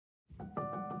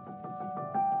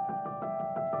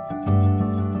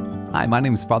Hi, my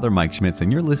name is Father Mike Schmitz,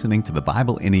 and you're listening to the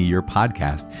Bible in a Year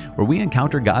podcast, where we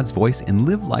encounter God's voice and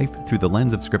live life through the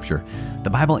lens of Scripture. The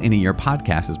Bible in a Year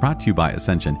podcast is brought to you by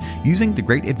Ascension. Using the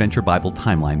Great Adventure Bible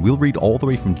timeline, we'll read all the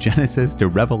way from Genesis to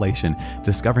Revelation,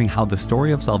 discovering how the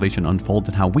story of salvation unfolds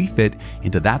and how we fit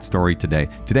into that story today.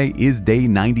 Today is day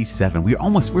 97.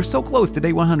 We're so close to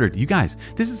day 100. You guys,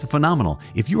 this is phenomenal.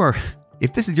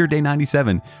 If this is your day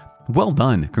 97, well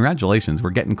done. Congratulations.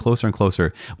 We're getting closer and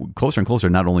closer,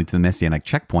 not only to the Messianic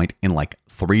checkpoint in like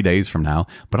 3 days from now,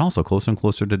 but also closer and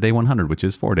closer to day 100, which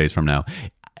is 4 days from now.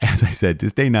 As I said,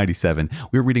 this day 97,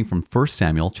 we're reading from 1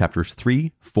 Samuel chapters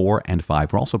 3, 4, and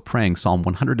 5. We're also praying Psalm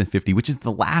 150, which is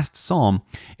the last psalm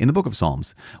in the book of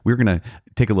Psalms. We're going to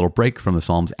take a little break from the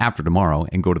Psalms after tomorrow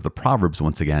and go to the Proverbs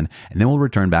once again, and then we'll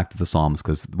return back to the Psalms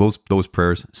because those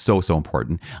prayers so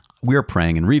important. We are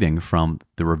praying and reading from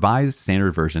the Revised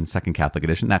Standard Version, Second Catholic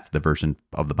Edition. That's the version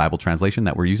of the Bible translation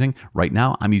that we're using right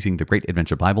now. I'm using the Great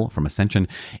Adventure Bible from Ascension.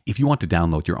 If you want to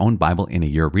download your own Bible in a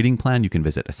Year reading plan, you can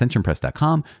visit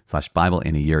ascensionpress.com/Bible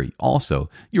in a Year. Also,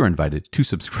 you're invited to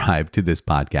subscribe to this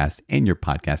podcast in your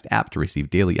podcast app to receive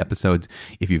daily episodes.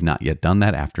 If you've not yet done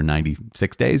that after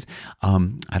 96 days,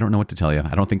 I don't know what to tell you.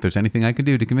 I don't think there's anything I can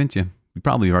do to convince you. You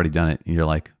probably already done it. And you're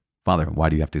like, Father, why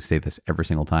do you have to say this every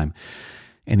single time?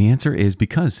 And the answer is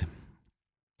because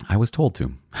I was told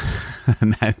to.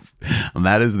 And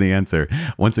that is the answer.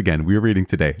 Once again, we're reading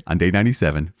today on day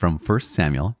 97 from 1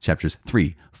 Samuel chapters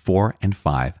 3, 4, and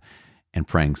 5 and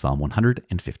praying Psalm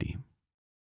 150.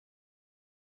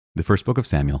 The first book of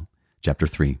Samuel, chapter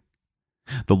 3.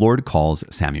 The Lord calls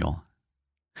Samuel.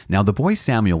 Now the boy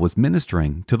Samuel was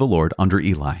ministering to the Lord under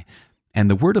Eli, and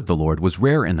the word of the Lord was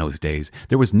rare in those days.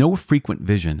 There was no frequent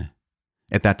vision.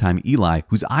 At that time, Eli,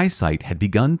 whose eyesight had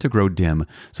begun to grow dim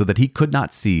so that he could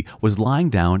not see, was lying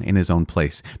down in his own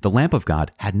place. The lamp of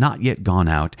God had not yet gone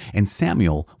out, and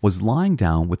Samuel was lying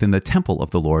down within the temple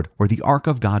of the Lord where the Ark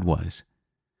of God was.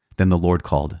 Then the Lord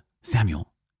called,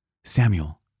 Samuel,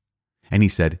 Samuel. And he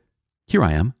said, Here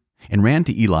I am, and ran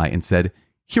to Eli and said,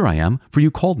 Here I am, for you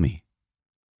called me.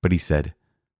 But he said,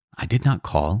 I did not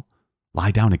call.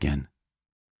 Lie down again.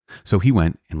 So he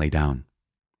went and lay down.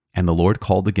 And the Lord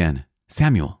called again,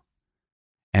 Samuel.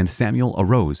 And Samuel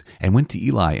arose and went to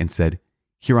Eli and said,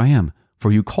 Here I am,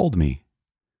 for you called me.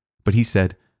 But he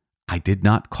said, I did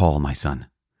not call, my son.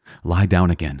 Lie down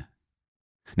again.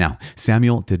 Now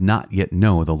Samuel did not yet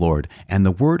know the Lord, and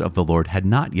the word of the Lord had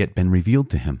not yet been revealed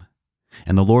to him.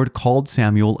 And the Lord called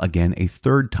Samuel again a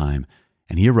third time,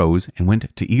 and he arose and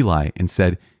went to Eli and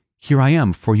said, Here I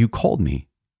am, for you called me.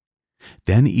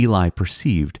 Then Eli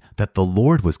perceived that the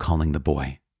Lord was calling the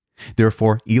boy.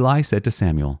 Therefore Eli said to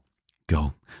Samuel,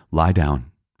 Go, lie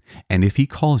down, and if he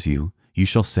calls you, you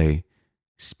shall say,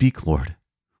 Speak, Lord,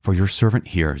 for your servant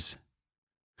hears.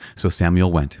 So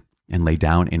Samuel went and lay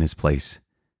down in his place.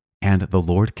 And the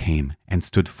Lord came and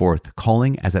stood forth,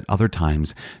 calling as at other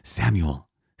times, Samuel,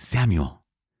 Samuel.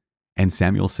 And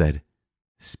Samuel said,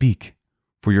 Speak,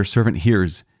 for your servant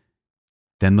hears.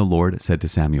 Then the Lord said to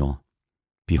Samuel,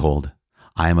 Behold,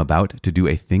 I am about to do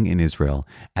a thing in Israel,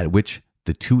 at which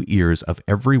the 2 ears of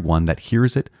every one that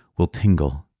hears it will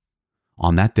tingle.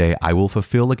 On that day I will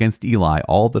fulfill against Eli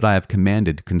all that I have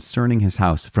commanded concerning his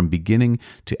house from beginning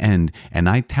to end, and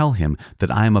I tell him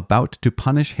that I am about to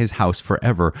punish his house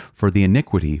forever for the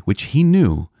iniquity which he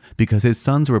knew, because his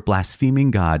sons were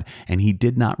blaspheming God, and he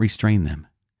did not restrain them.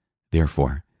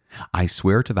 Therefore, I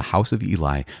swear to the house of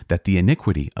Eli that the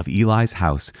iniquity of Eli's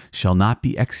house shall not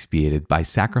be expiated by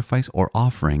sacrifice or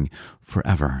offering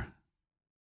forever.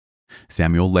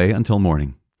 Samuel lay until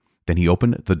morning. Then he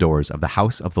opened the doors of the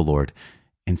house of the Lord,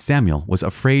 and Samuel was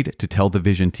afraid to tell the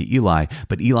vision to Eli.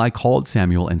 But Eli called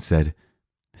Samuel and said,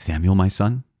 Samuel, my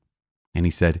son? And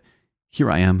he said,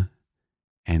 Here I am.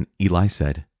 And Eli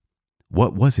said,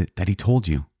 What was it that he told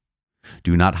you?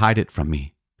 Do not hide it from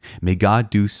me. May God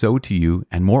do so to you,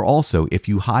 and more also, if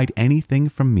you hide anything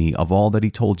from me of all that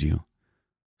he told you.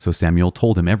 So Samuel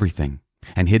told him everything,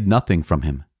 and hid nothing from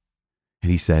him.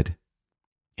 And he said,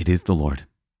 It is the Lord.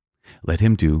 Let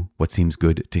him do what seems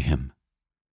good to him.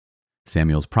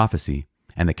 Samuel's prophecy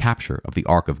and the capture of the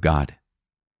Ark of God.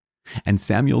 And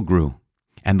Samuel grew,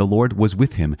 and the Lord was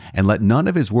with him, and let none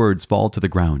of his words fall to the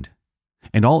ground.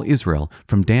 And all Israel,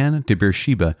 from Dan to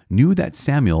Beersheba, knew that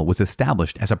Samuel was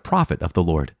established as a prophet of the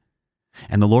Lord.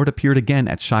 And the Lord appeared again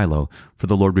at Shiloh, for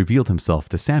the Lord revealed himself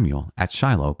to Samuel at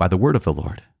Shiloh by the word of the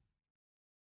Lord.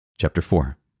 Chapter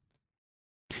 4.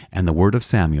 And the word of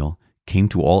Samuel came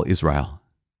to all Israel.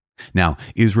 Now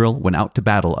Israel went out to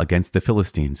battle against the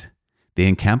Philistines. They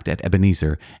encamped at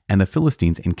Ebenezer, and the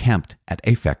Philistines encamped at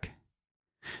Aphek.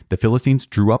 The Philistines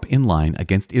drew up in line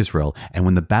against Israel, and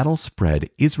when the battle spread,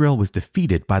 Israel was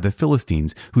defeated by the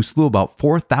Philistines, who slew about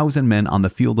 4,000 men on the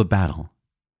field of battle.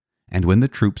 And when the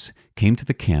troops came to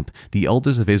the camp, the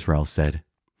elders of Israel said,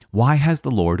 "Why has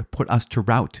the Lord put us to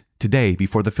rout today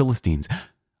before the Philistines?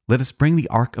 Let us bring the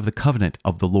ark of the covenant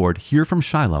of the Lord here from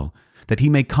Shiloh, that he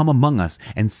may come among us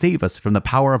and save us from the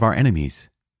power of our enemies."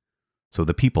 So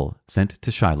the people sent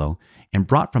to Shiloh and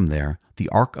brought from there the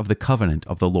ark of the covenant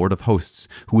of the Lord of hosts,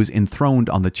 who is enthroned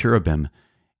on the cherubim,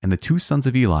 and the two sons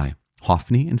of Eli,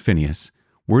 Hophni and Phinehas,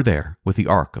 were there with the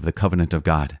ark of the covenant of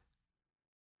God.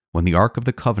 When the ark of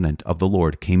the covenant of the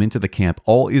Lord came into the camp,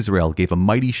 all Israel gave a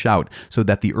mighty shout, so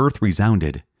that the earth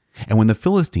resounded. And when the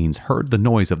Philistines heard the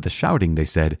noise of the shouting, they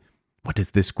said, "What does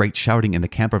this great shouting in the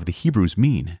camp of the Hebrews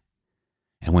mean?"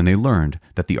 And when they learned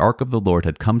that the ark of the Lord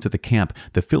had come to the camp,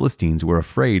 the Philistines were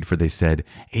afraid, for they said,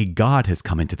 "A god has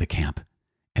come into the camp."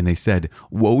 And they said,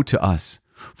 "Woe to us,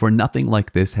 for nothing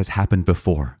like this has happened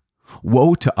before.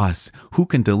 Woe to us! Who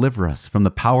can deliver us from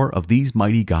the power of these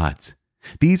mighty gods?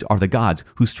 These are the gods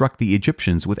who struck the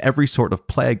Egyptians with every sort of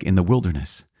plague in the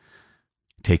wilderness.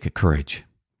 Take courage,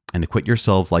 and acquit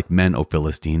yourselves like men, O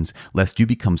Philistines, lest you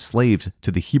become slaves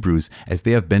to the Hebrews as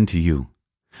they have been to you.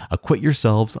 Acquit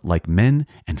yourselves like men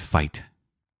and fight."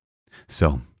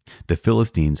 So the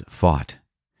Philistines fought,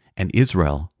 and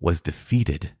Israel was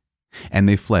defeated. And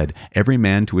they fled, every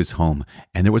man to his home,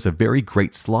 and there was a very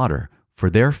great slaughter, for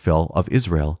there fell of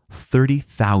Israel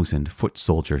 30,000 foot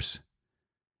soldiers.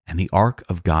 And the ark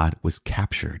of God was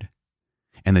captured,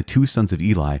 and the two sons of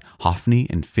Eli, Hophni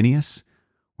and Phinehas,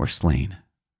 were slain.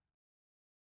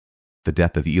 The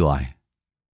death of Eli.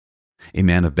 A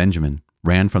man of Benjamin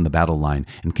ran from the battle line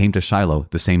and came to Shiloh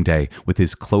the same day, with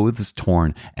his clothes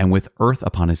torn and with earth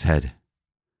upon his head.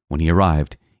 When he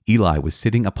arrived, Eli was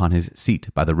sitting upon his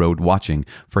seat by the road watching,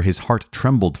 for his heart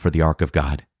trembled for the ark of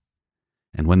God.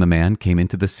 And when the man came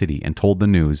into the city and told the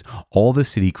news, all the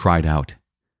city cried out.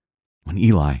 When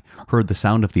Eli heard the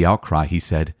sound of the outcry, he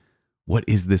said, "What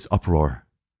is this uproar?"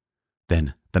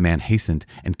 Then the man hastened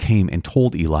and came and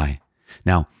told Eli.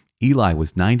 Now Eli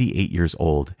was 98 years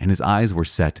old, and his eyes were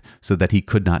set so that he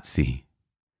could not see.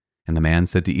 And the man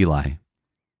said to Eli,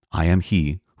 "I am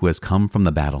he who has come from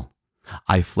the battle.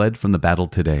 I fled from the battle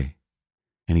today."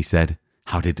 And he said,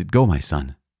 "How did it go, my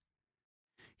son?"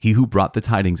 He who brought the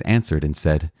tidings answered and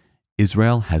said,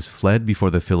 "Israel has fled before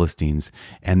the Philistines,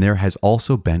 and there has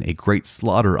also been a great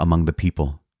slaughter among the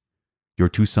people. Your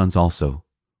two sons also,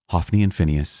 Hophni and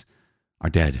Phinehas, are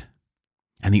dead,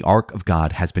 and the ark of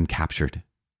God has been captured."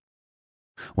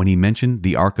 When he mentioned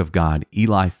the ark of God,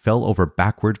 Eli fell over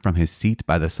backward from his seat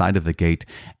by the side of the gate,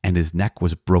 and his neck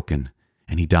was broken,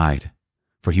 and he died,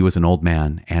 for he was an old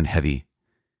man and heavy.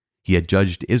 He had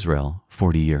judged Israel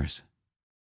 40 years.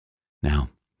 Now,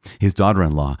 his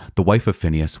daughter-in-law, the wife of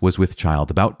Phinehas, was with child,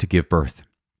 about to give birth.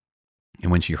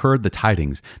 And when she heard the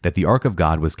tidings that the ark of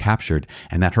God was captured,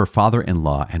 and that her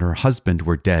father-in-law and her husband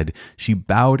were dead, she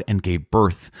bowed and gave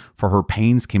birth, for her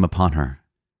pains came upon her.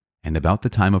 And about the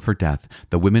time of her death,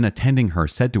 the women attending her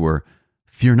said to her,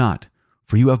 "Fear not,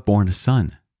 for you have borne a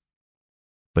son."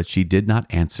 But she did not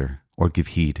answer or give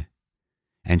heed.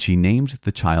 And she named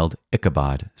the child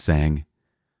Ichabod, saying,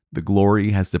 "The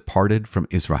glory has departed from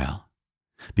Israel,"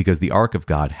 because the ark of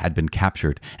God had been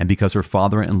captured, and because her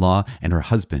father-in-law and her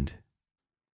husband.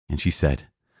 And she said,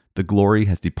 "The glory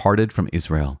has departed from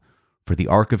Israel, for the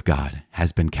ark of God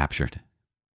has been captured."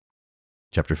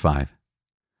 Chapter 5.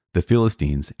 The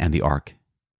Philistines and the ark.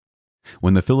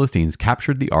 When the Philistines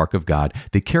captured the ark of God,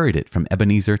 they carried it from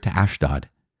Ebenezer to Ashdod.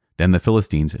 Then the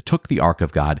Philistines took the ark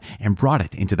of God and brought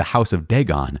it into the house of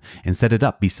Dagon and set it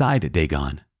up beside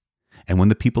Dagon. And when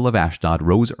the people of Ashdod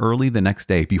rose early the next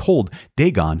day, behold,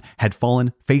 Dagon had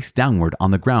fallen face downward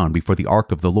on the ground before the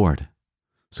ark of the Lord.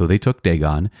 So they took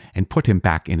Dagon and put him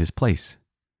back in his place.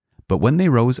 But when they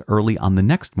rose early on the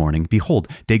next morning, behold,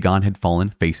 Dagon had fallen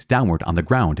face downward on the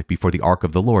ground before the ark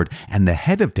of the Lord, and the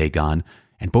head of Dagon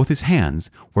and both his hands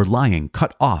were lying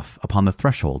cut off upon the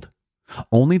threshold.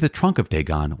 Only the trunk of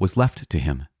Dagon was left to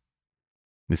him.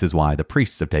 This is why the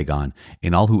priests of Dagon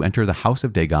and all who enter the house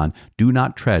of Dagon do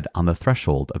not tread on the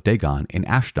threshold of Dagon in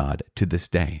Ashdod to this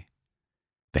day.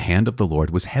 The hand of the Lord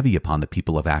was heavy upon the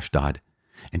people of Ashdod,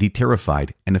 and he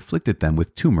terrified and afflicted them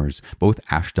with tumors, both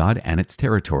Ashdod and its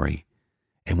territory.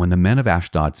 And when the men of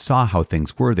Ashdod saw how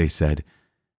things were, they said,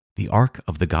 "The ark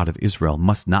of the God of Israel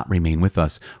must not remain with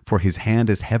us, for his hand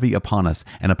is heavy upon us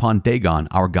and upon Dagon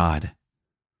our God."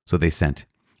 So they sent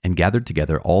and gathered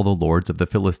together all the lords of the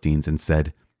Philistines and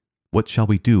said, "What shall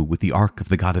we do with the ark of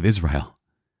the God of Israel?"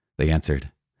 They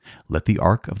answered, "Let the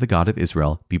ark of the God of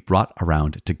Israel be brought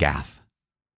around to Gath."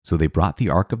 So they brought the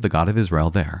ark of the God of Israel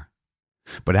there.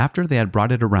 But after they had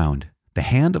brought it around, the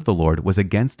hand of the Lord was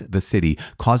against the city,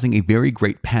 causing a very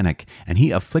great panic, and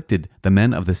he afflicted the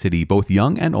men of the city, both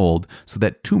young and old, so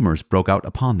that tumors broke out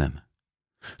upon them.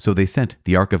 So they sent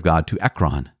the ark of God to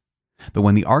Ekron. But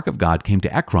when the ark of God came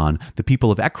to Ekron, the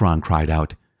people of Ekron cried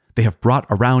out, "They have brought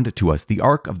around to us the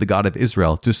ark of the God of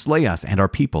Israel to slay us and our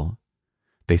people."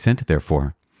 They sent,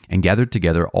 therefore, and gathered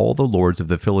together all the lords of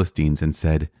the Philistines and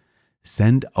said,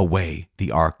 "Send away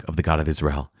the ark of the God of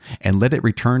Israel, and let it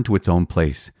return to its own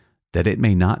place, that it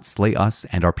may not slay us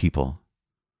and our people."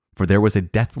 For there was a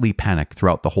deathly panic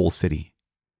throughout the whole city.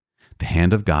 The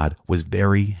hand of God was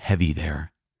very heavy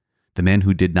there. The men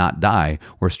who did not die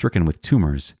were stricken with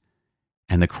tumors,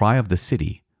 and the cry of the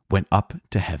city went up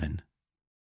to heaven.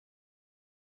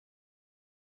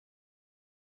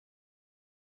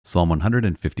 Psalm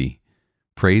 150.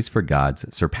 Praise for God's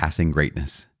surpassing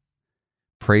greatness.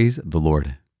 Praise the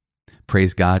Lord.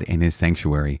 Praise God in his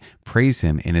sanctuary. Praise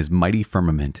him in his mighty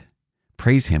firmament.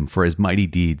 Praise him for his mighty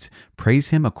deeds. Praise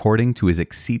him according to his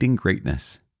exceeding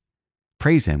greatness.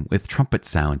 Praise him with trumpet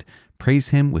sound. Praise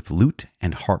him with lute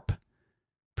and harp.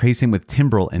 Praise him with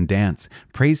timbrel and dance.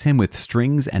 Praise him with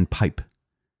strings and pipe.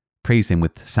 Praise him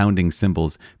with sounding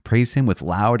cymbals. Praise him with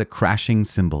loud crashing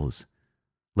cymbals.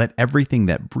 Let everything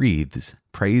that breathes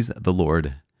praise the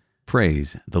Lord.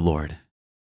 Praise the Lord.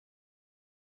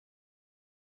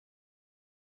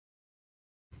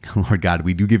 Lord God,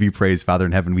 we do give you praise, Father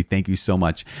in heaven. We thank you so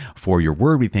much for your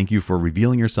word. We thank you for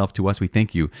revealing yourself to us. We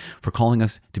thank you for calling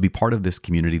us to be part of this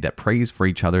community that prays for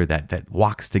each other, that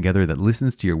walks together, that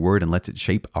listens to your word and lets it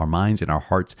shape our minds and our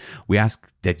hearts. We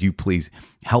ask that you please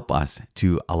help us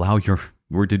to allow your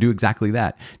word to do exactly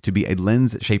that, to be a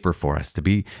lens shaper for us, to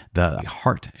be the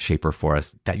heart shaper for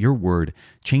us, that your word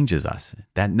changes us,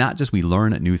 that not just we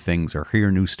learn new things or hear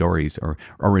new stories or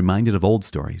are reminded of old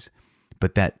stories,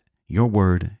 but that your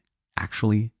word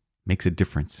actually makes a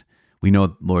difference. We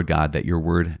know, Lord God, that your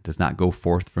word does not go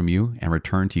forth from you and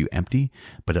return to you empty,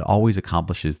 but it always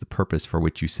accomplishes the purpose for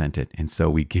which you sent it. And so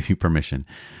we give you permission,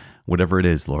 whatever it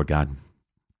is, Lord God,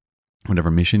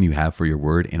 whatever mission you have for your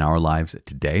word in our lives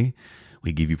today,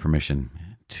 we give you permission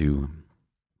to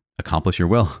accomplish your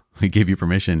will. We give you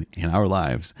permission in our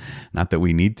lives. Not that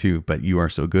we need to, but you are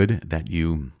so good that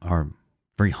you are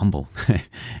very humble and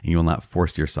you will not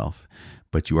force yourself,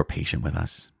 but you are patient with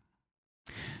us.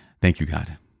 Thank you,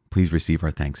 God. Please receive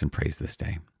our thanks and praise this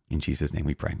day. In Jesus' name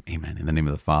we pray. Amen. In the name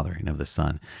of the Father, and of the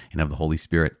Son, and of the Holy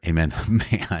Spirit. Amen.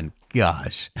 Man,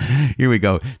 gosh. Here we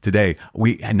go. Today,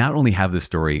 we not only have the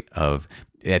story of,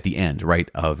 at the end, right,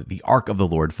 of the Ark of the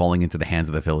Lord falling into the hands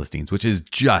of the Philistines, which is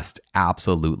just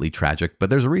absolutely tragic, but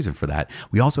there's a reason for that.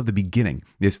 We also have the beginning,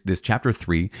 this chapter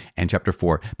 3 and chapter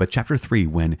 4, but chapter 3,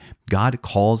 when God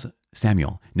calls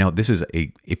Samuel. Now, this is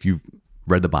if you've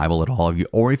read the Bible at all,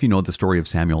 or if you know the story of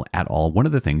Samuel at all, one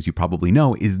of the things you probably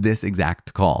know is this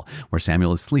exact call where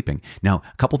Samuel is sleeping. Now,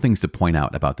 a couple things to point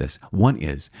out about this. One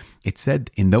is, it said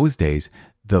in those days,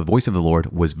 the voice of the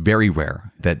Lord was very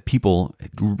rare, that people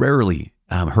rarely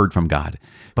heard from God.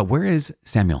 But where is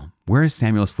Samuel? Where is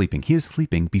Samuel sleeping? He is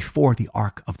sleeping before the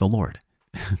Ark of the Lord.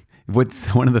 What's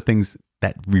one of the things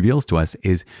that reveals to us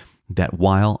is that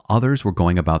while others were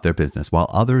going about their business, while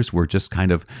others were just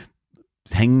kind of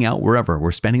hanging out wherever,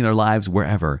 were spending their lives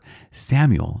wherever,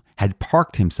 Samuel had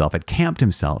parked himself, had camped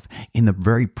himself in the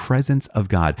very presence of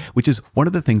God, which is one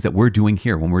of the things that we're doing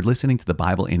here. When we're listening to the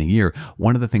Bible in a year,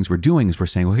 one of the things we're doing is we're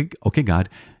saying, okay, God,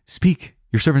 speak.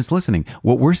 Your servant's listening.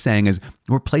 What we're saying is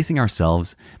we're placing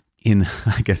ourselves in,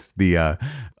 I guess, the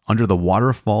under the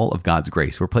waterfall of God's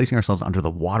grace. We're placing ourselves under the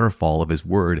waterfall of his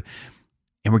word,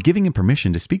 and we're giving him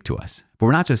permission to speak to us. But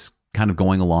we're not just kind of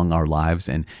going along our lives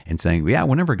and saying, yeah,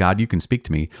 whenever God, you can speak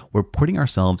to me. We're putting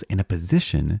ourselves in a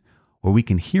position where we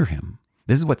can hear him.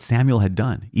 This is what Samuel had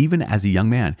done. Even as a young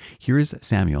man, here is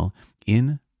Samuel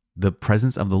in the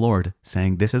presence of the Lord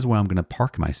saying, this is where I'm going to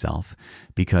park myself,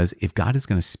 because if God is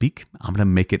going to speak, I'm going to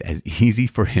make it as easy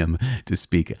for him to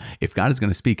speak. If God is going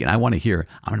to speak and I want to hear,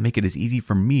 I'm going to make it as easy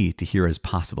for me to hear as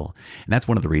possible. And that's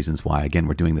one of the reasons why, again,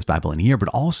 we're doing this Bible in a year, but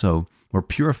also we're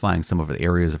purifying some of the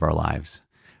areas of our lives.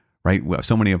 Right?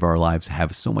 So many of our lives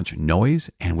have so much noise,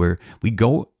 and we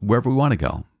go wherever we want to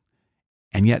go.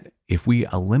 And yet, if we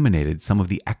eliminated some of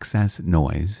the excess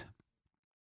noise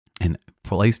and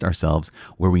placed ourselves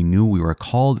where we knew we were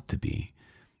called to be,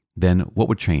 then what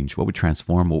would change? What would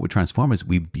transform? What would transform is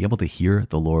we'd be able to hear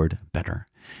the Lord better.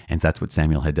 And that's what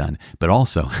Samuel had done. But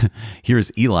also,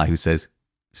 here's Eli who says,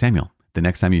 Samuel, the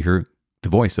next time you hear the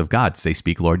voice of God say,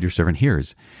 speak, Lord, your servant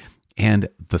hears. And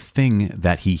the thing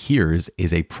that he hears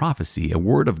is a prophecy, the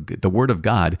word of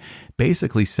God,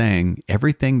 basically saying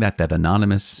everything that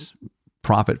anonymous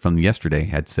prophet from yesterday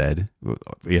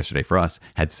for us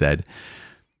had said,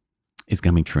 is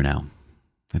going to be true now.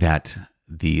 That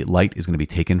the light is going to be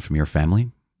taken from your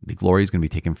family. The glory is going to be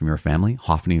taken from your family.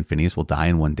 Hophni and Phinehas will die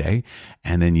in one day,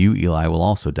 and then you, Eli, will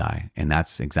also die. And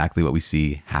that's exactly what we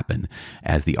see happen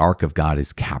as the Ark of God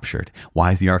is captured.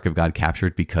 Why is the Ark of God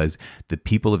captured? Because the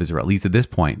people of Israel, at least at this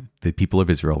point, the people of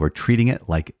Israel were treating it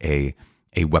like a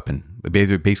weapon,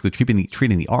 basically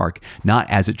treating the ark not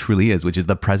as it truly is, which is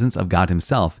the presence of God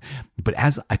himself, but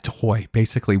as a toy.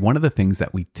 Basically, one of the things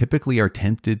that we typically are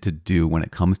tempted to do when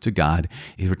it comes to God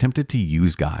is we're tempted to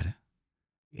use God.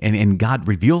 And God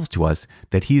reveals to us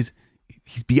that he's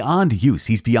beyond use.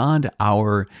 He's beyond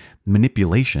our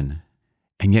manipulation.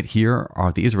 And yet here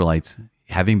are the Israelites,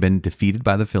 having been defeated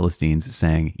by the Philistines,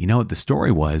 saying, the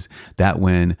story was that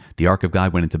when the Ark of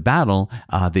God went into battle,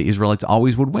 the Israelites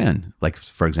always would win. Like,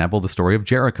 for example, the story of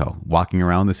Jericho, walking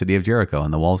around the city of Jericho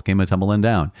and the walls came tumbling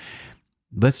down.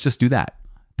 Let's just do that.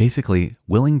 Basically,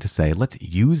 willing to say, let's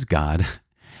use God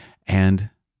and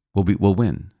we'll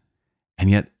win. And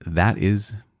yet that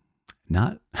is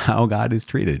not how God is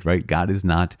treated, right? God is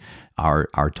not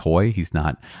our toy. He's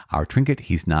not our trinket.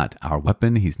 He's not our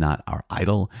weapon. He's not our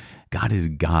idol. God is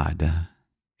God.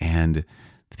 And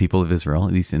the people of Israel,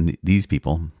 at least these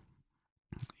people,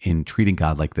 in treating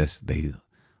God like this, they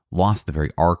lost the very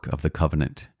Ark of the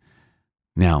Covenant.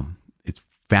 Now, it's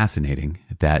fascinating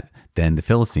that then the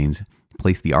Philistines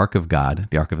placed the Ark of God,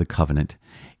 the Ark of the Covenant,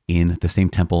 in the same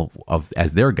temple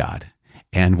as their God.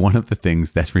 And one of the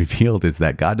things that's revealed is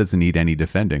that God doesn't need any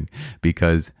defending,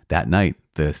 because that night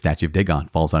the statue of Dagon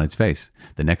falls on its face.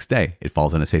 The next day it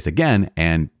falls on its face again,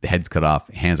 and the head's cut off,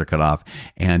 hands are cut off.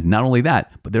 And not only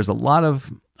that, but there's a lot of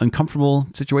uncomfortable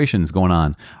situations going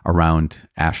on around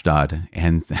Ashdod,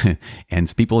 and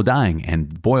people are dying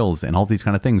and boils and all these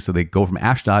kind of things. So they go from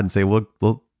Ashdod and say,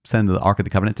 we'll send the Ark of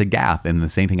the Covenant to Gath, and the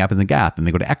same thing happens in Gath. And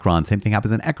they go to Ekron, same thing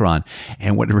happens in Ekron.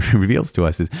 And what it reveals to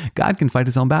us is God can fight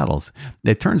his own battles.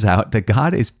 It turns out that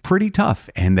God is pretty tough,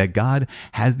 and that God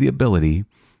has the ability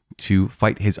to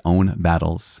fight his own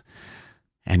battles.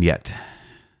 And yet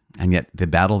the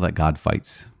battle that God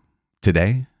fights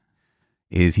today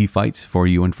is he fights for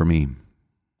you and for me.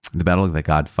 The battle that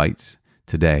God fights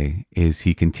today is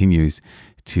he continues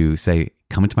to say,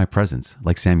 come into my presence,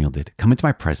 like Samuel did. Come into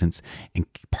my presence and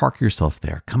park yourself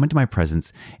there. Come into my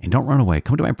presence and don't run away.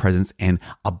 Come into my presence and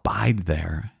abide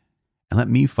there and let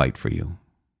me fight for you.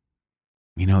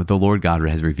 The Lord God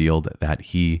has revealed that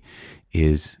he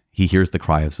hears the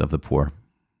cries of the poor.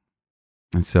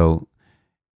 And so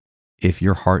if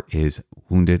your heart is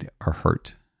wounded or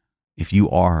hurt, if you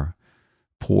are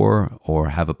poor or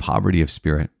have a poverty of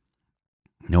spirit,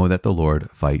 know that the Lord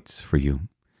fights for you.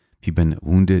 If you've been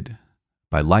wounded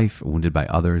by life, wounded by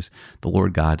others, the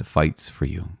Lord God fights for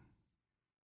you.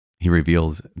 He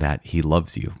reveals that he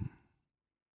loves you.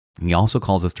 And he also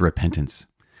calls us to repentance.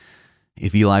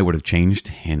 If Eli would have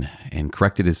changed and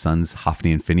corrected his sons,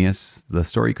 Hophni and Phinehas, the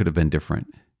story could have been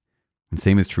different. And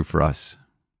same is true for us.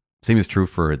 Same is true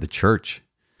for the church.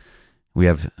 We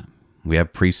have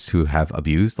priests who have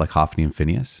abused, like Hophni and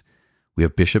Phinehas. We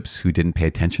have bishops who didn't pay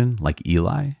attention, like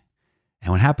Eli.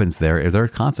 And what happens there are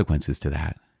consequences to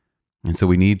that. And so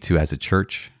we need to, as a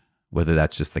church, whether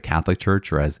that's just the Catholic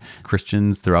Church or as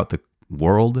Christians throughout the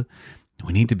world,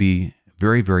 we need to be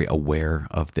very, very aware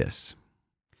of this,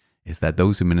 is that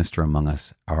those who minister among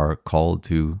us are called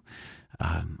to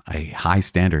a high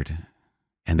standard,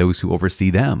 and those who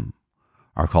oversee them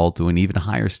are called to an even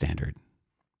higher standard.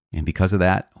 And because of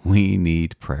that, we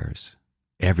need prayers.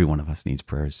 Every one of us needs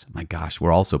prayers. My gosh,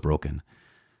 we're all so broken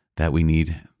that we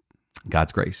need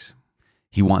God's grace.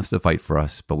 He wants to fight for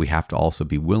us, but we have to also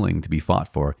be willing to be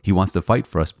fought for. He wants to fight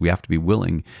for us, but we have to be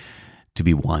willing to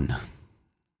be won,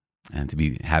 and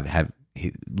to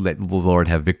let the Lord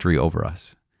have victory over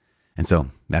us. And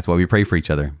so that's why we pray for each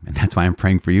other. And that's why I'm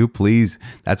praying for you. Please,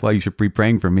 that's why you should be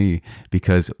praying for me,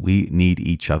 because we need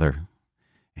each other.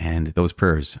 And those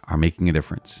prayers are making a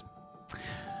difference.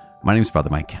 My name is Father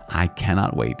Mike. I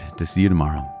cannot wait to see you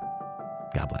tomorrow.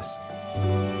 God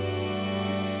bless.